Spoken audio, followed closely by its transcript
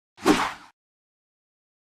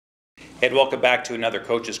Hey, welcome back to another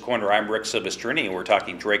Coach's Corner. I'm Rick Silvestrini, and we're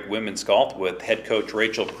talking Drake women's golf with head coach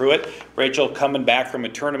Rachael Pruett. Rachael, coming back from a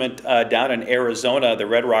tournament down in Arizona, the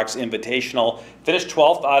Red Rocks Invitational, finished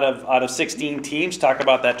 12th out of 16 teams. Talk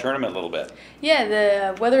about that tournament a little bit. Yeah,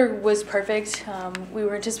 the weather was perfect. We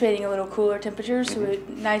were anticipating a little cooler temperatures, so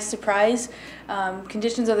nice surprise.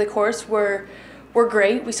 Conditions of the course were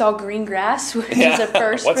great. We saw green grass, which is a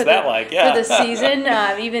first for the season.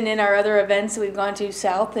 Even in our other events that we've gone to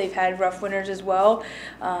south, they've had rough winters as well.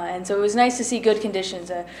 And so it was nice to see good conditions.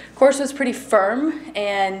 The course was pretty firm,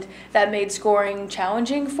 and that made scoring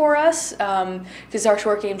challenging for us because our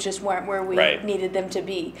short games just weren't where we needed them to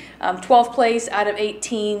be. 12th place out of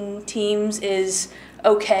 18 teams is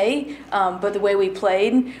okay, but the way we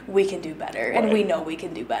played, we can do better, and we know we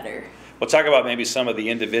can do better. We'll talk about maybe some of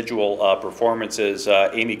the individual performances.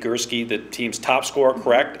 Amy Gursky, the team's top scorer,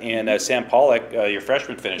 correct, and Sam Pollock, your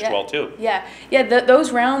freshman, finished well too. Yeah.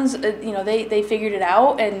 Those rounds, they figured it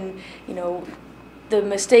out, and the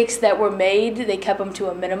mistakes that were made, they kept them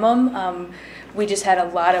to a minimum. We just had a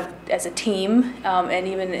lot of, as a team, and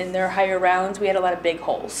even in their higher rounds, we had a lot of big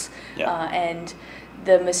holes, and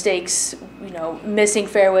the mistakes, missing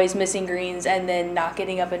fairways, missing greens, and then not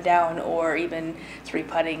getting up and down, or even three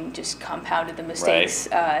putting, just compounded the mistakes.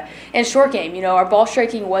 And short game, our ball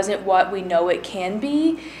striking wasn't what we know it can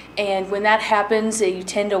be, and when that happens, you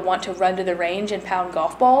tend to want to run to the range and pound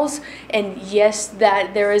golf balls. And yes,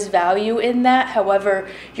 that there is value in that. However,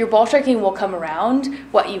 your ball striking will come around.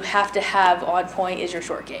 What you have to have on point is your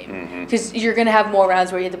short game, because you're going to have more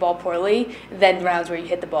rounds where you hit the ball poorly than rounds where you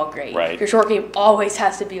hit the ball great. Your short game always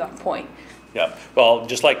has to be on point. Yeah, well,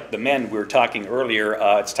 just like the men we were talking earlier,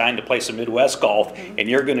 it's time to play some Midwest golf, and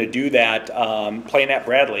you're going to do that playing at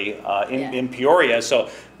Bradley in Peoria. So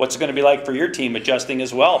what's it going to be like for your team adjusting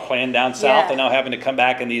as well, playing down south and now having to come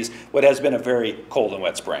back in these, what has been a very cold and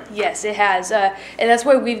wet spring? Yes, it has. And that's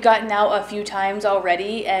why we've gotten out a few times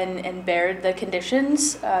already and bared the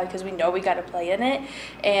conditions, because we know we got to play in it.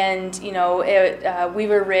 And,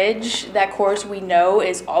 Weaver Ridge, that course we know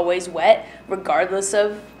is always wet, regardless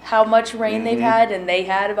of how much rain they've had, and they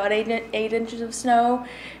had about 8 inches of snow,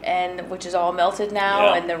 and which is all melted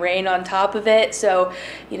now, and the rain on top of it. So,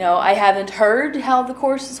 I haven't heard how the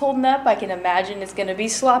course is holding up. I can imagine it's going to be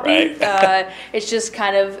sloppy. It's just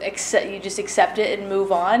kind of you just accept it and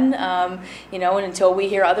move on. And until we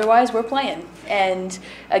hear otherwise, we're playing. And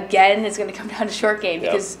again, it's going to come down to short game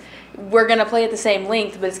because we're going to play at the same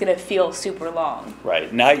length, but it's going to feel super long.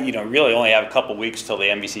 Right. Now, really only have a couple weeks till the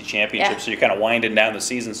NBC Championship, so you're kind of winding down the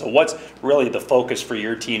season. So what's really the focus for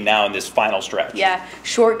your team now in this final stretch? Yeah,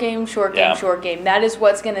 short game, short game, short game. That is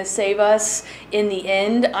what's going to save us in the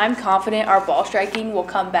end. I'm confident our ball striking will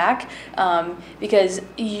come back because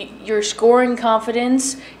your scoring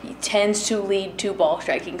confidence tends to lead to ball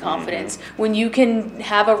striking confidence. When you can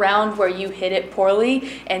have a round where you hit it poorly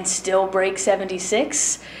and still break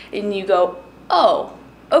 76, and you go, oh,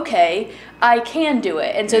 okay, I can do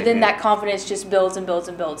it. And so then that confidence just builds and builds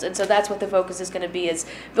and builds. And so that's what the focus is going to be, is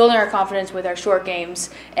building our confidence with our short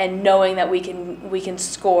games and knowing that we can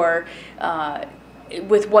score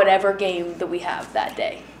with whatever game that we have that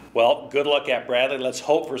day. Well, good luck at Bradley. Let's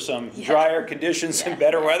hope for some drier conditions and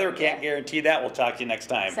better weather. Can't guarantee that. We'll talk to you next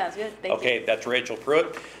time. Sounds good. Thank you. That's Rachael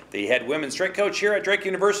Pruett, the head women's strength coach here at Drake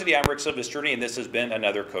University. I'm Rick Silvestrini, and this has been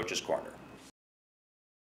another Coach's Corner.